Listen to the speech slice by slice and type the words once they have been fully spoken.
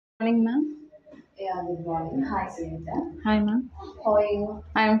Morning, ma'am. Yeah, good morning. Hi, Sunita. Hi, ma'am. How are you?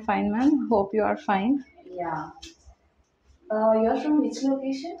 I am fine, ma'am. Hope you are fine. Yeah. You're from which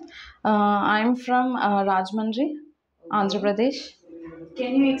location? I'm from Rajmundry, Andhra Okay. Pradesh.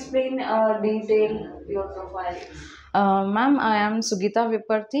 Can you explain detail your profile? Ma'am, I am Sugita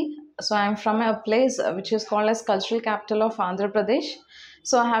Viparthi. So I'm from a place which is called as Cultural Capital of Andhra Pradesh.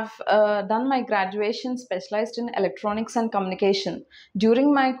 So I have done my graduation specialized in electronics and communication.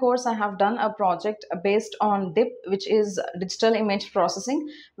 During my course, I have done a project based on DIP, which is digital image processing,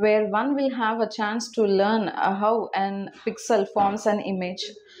 where one will have a chance to learn how an pixel forms an image.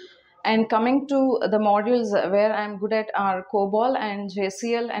 And coming to the modules where I'm good at are COBOL and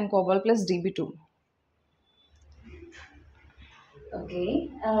JCL and COBOL plus DB2.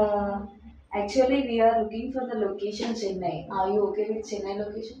 Okay. Actually, we are looking for the location Chennai. Are you okay with Chennai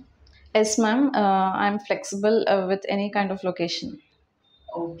location? Yes, ma'am. I'm flexible with any kind of location.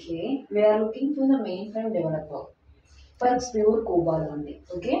 Okay. We are looking for the mainframe developer for Yes, pure COBOL only.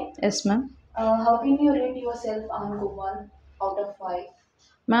 Okay. yes, ma'am. How can you rate yourself on COBOL out of 5?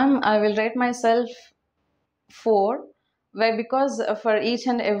 Ma'am, I will rate myself 4. Why? Because for each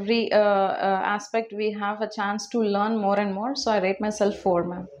and every aspect, we have a chance to learn more and more. So I rate myself 4,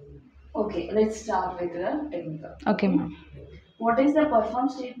 ma'am. Okay, let's start with the technical. Okay, Okay. ma'am. What is the perform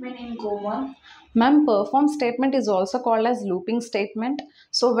statement in COBOL? Ma'am, perform statement is also called as looping statement.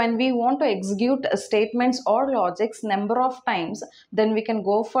 So when we want to execute statements or logics number of times, then we can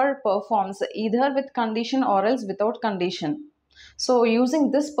go for performs either with condition or else without condition. So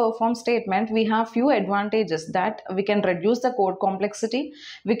using this perform statement, we have few advantages that we can reduce the code complexity,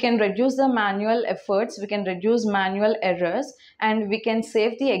 we can reduce the manual efforts, we can reduce manual errors, and we can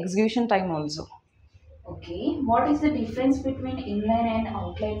save the execution time also. Okay. What is the difference between inline and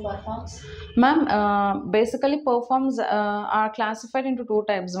outline performs? Ma'am, basically performs are classified into two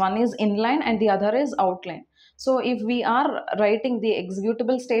types. One is inline and the other is outline. So if we are writing the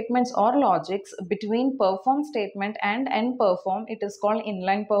executable statements or logics between perform statement and end perform, it is called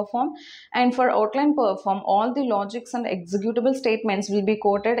inline perform. And for outline perform, all the logics and executable statements will be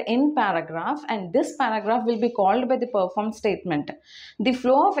quoted in paragraph, and this paragraph will be called by the perform statement. The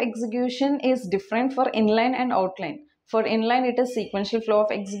flow of execution is different for inline and outline. For inline, it is sequential flow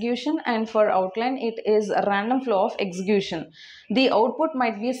of execution, and for outline, it is a random flow of execution. The output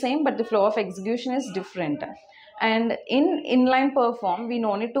might be same, but the flow of execution is different. And in inline perform, we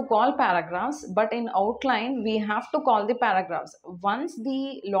no need to call paragraphs, but in outline, we have to call the paragraphs. Once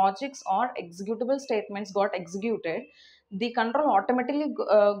the logics or executable statements got executed, the control automatically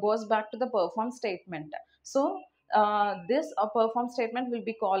goes back to the perform statement. So this perform statement will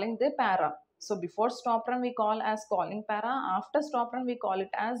be calling the para. So before stop run we call as calling para. After stop run we call it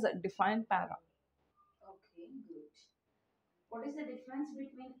as defined para. Okay, good. What is the difference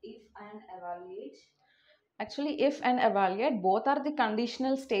between if and evaluate? Actually, if and evaluate both are the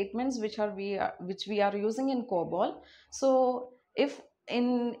conditional statements which we are using in COBOL. So if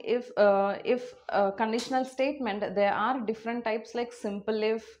conditional statement, there are different types like simple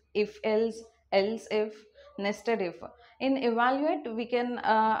if else if, nested if. In evaluate, we can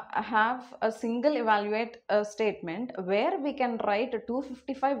have a single evaluate statement where we can write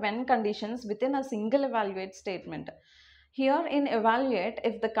 255 when conditions within a single evaluate statement. Here in evaluate,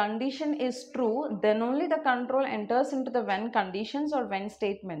 if the condition is true, then only the control enters into the when conditions or when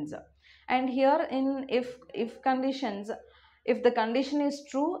statements. And here in if conditions, if the condition is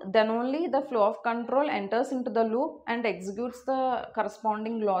true, then only the flow of control enters into the loop and executes the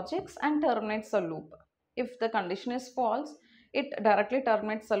corresponding logics and terminates the loop. If the condition is false, it directly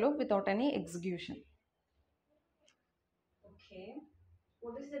terminates the loop without any execution. Okay.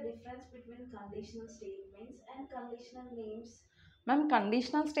 What is the difference between conditional statements and conditional names? Ma'am,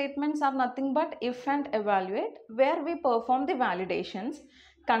 conditional statements are nothing but if and evaluate, where we perform the validations.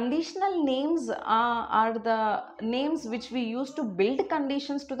 Conditional names are the names which we use to build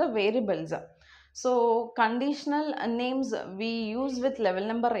conditions to the variables. So, conditional names we use with level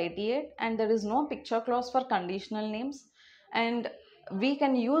number 88, and there is no picture clause for conditional names. And we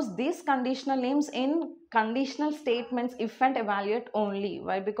can use these conditional names in conditional statements if and evaluate only.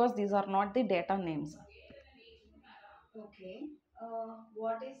 Why? Because these are not the data names. Okay.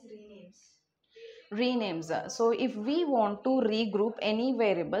 What is renames? Renames. So if we want to regroup any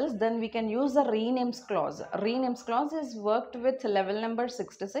variables, then we can use the renames clause. Renames clause is worked with level number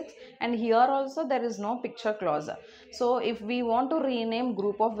 66, and here also there is no picture clause. So if we want to rename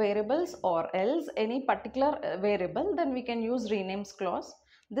group of variables or else any particular variable, then we can use renames clause.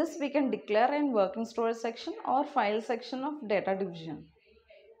 This we can declare in working storage section or file section of data division.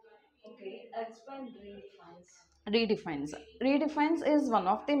 Okay. Explain redefines. Redefines. Redefines is one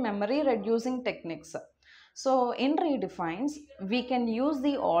of the memory reducing techniques. So in redefines we can use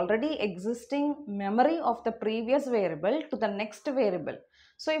the already existing memory of the previous variable to the next variable.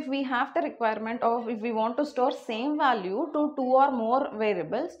 So if we have the requirement of, if we want to store same value to two or more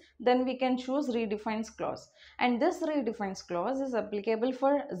variables, then we can choose redefines clause, and this redefines clause is applicable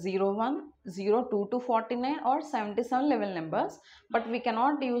for 01, 02 to 49 or 77 level numbers, but we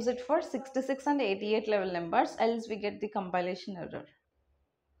cannot use it for 66 and 88 level numbers, else we get the compilation error.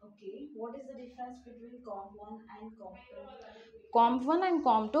 Okay, what is the difference between comp1 and comp2? Comp1 and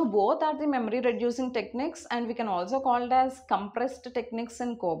Comp2 both are the memory reducing techniques, and we can also call it as compressed techniques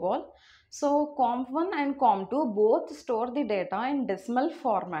in COBOL. So Comp1 and Comp2 both store the data in decimal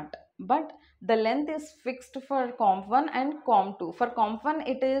format, but the length is fixed for Comp1 and Comp2. For Comp1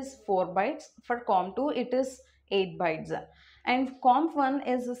 it is 4 bytes, for Comp2 it is 8 bytes. And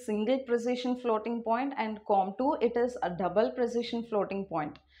Comp1 is a single precision floating point, and Comp2 it is a double precision floating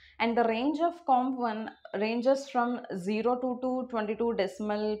point. And the range of Comp1 ranges from 0 to 22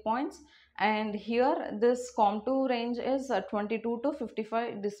 decimal points, and here this Comp2 range is 22 to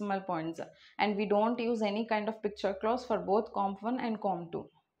 55 decimal points, and we don't use any kind of picture clause for both Comp1 and Comp2.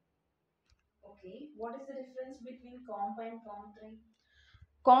 Okay, what is the difference between comp and comp3?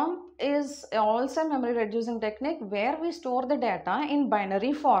 Comp is also a memory reducing technique where we store the data in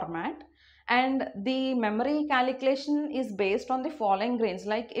binary format, and the memory calculation is based on the following range.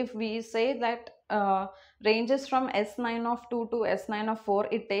 Like if we say that ranges from S9 of 2 to S9 of 4,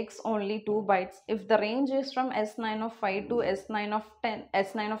 it takes only 2 bytes. If the range is from S9 of 5 to S9 of 10,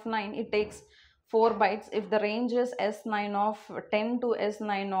 S9 of 9, it takes 4 bytes. If the range is S9 of 10 to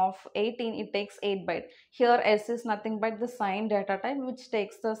S9 of 18, it takes 8 bytes. Here S is nothing but the signed data type which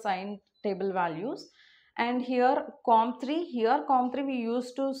takes the signed table values. And here comp3 we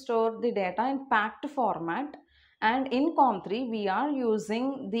used to store the data in packed format, and in comp3 we are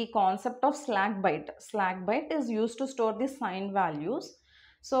using the concept of slack byte is used to store the signed values.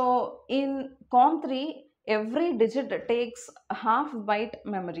 So in comp3 every digit takes half byte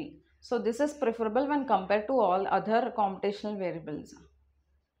memory, so this is preferable when compared to all other computational variables.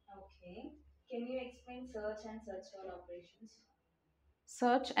 Okay, can you explain search and search all operations?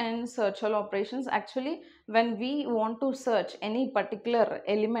 Search and search all operations, actually when we want to search any particular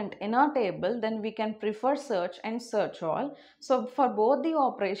element in our table, then we can prefer search and search all. So for both the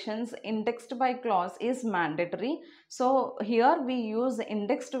operations, indexed by clause is mandatory, so here we use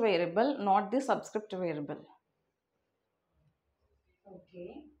indexed variable, not the subscript variable.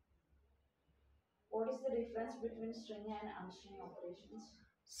 Okay, what is the difference between string and unstring operations?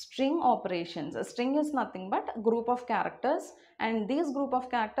 String operations, a string is nothing but a group of characters, and these group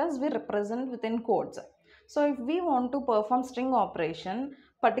of characters we represent within codes. So if we want to perform string operation,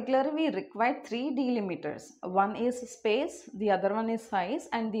 particularly we require three delimiters. One is space, the other one is size,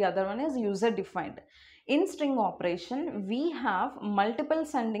 and the other one is user defined. In string operation we have multiple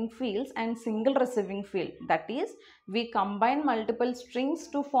sending fields and single receiving field, that is we combine multiple strings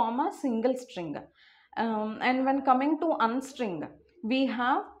to form a single string. And when coming to unstring, we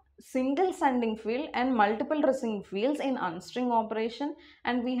have single sending field and multiple receiving fields in unstring operation,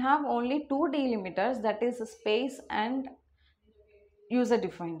 and we have only two delimiters, that is space and user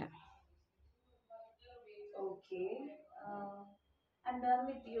defined. Okay, I'm done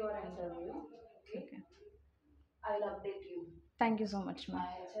with your interview. Okay, Okay. I will update you. Thank you so much, ma'am. My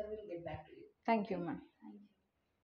HR will get back to you. Thank you, Okay. ma'am.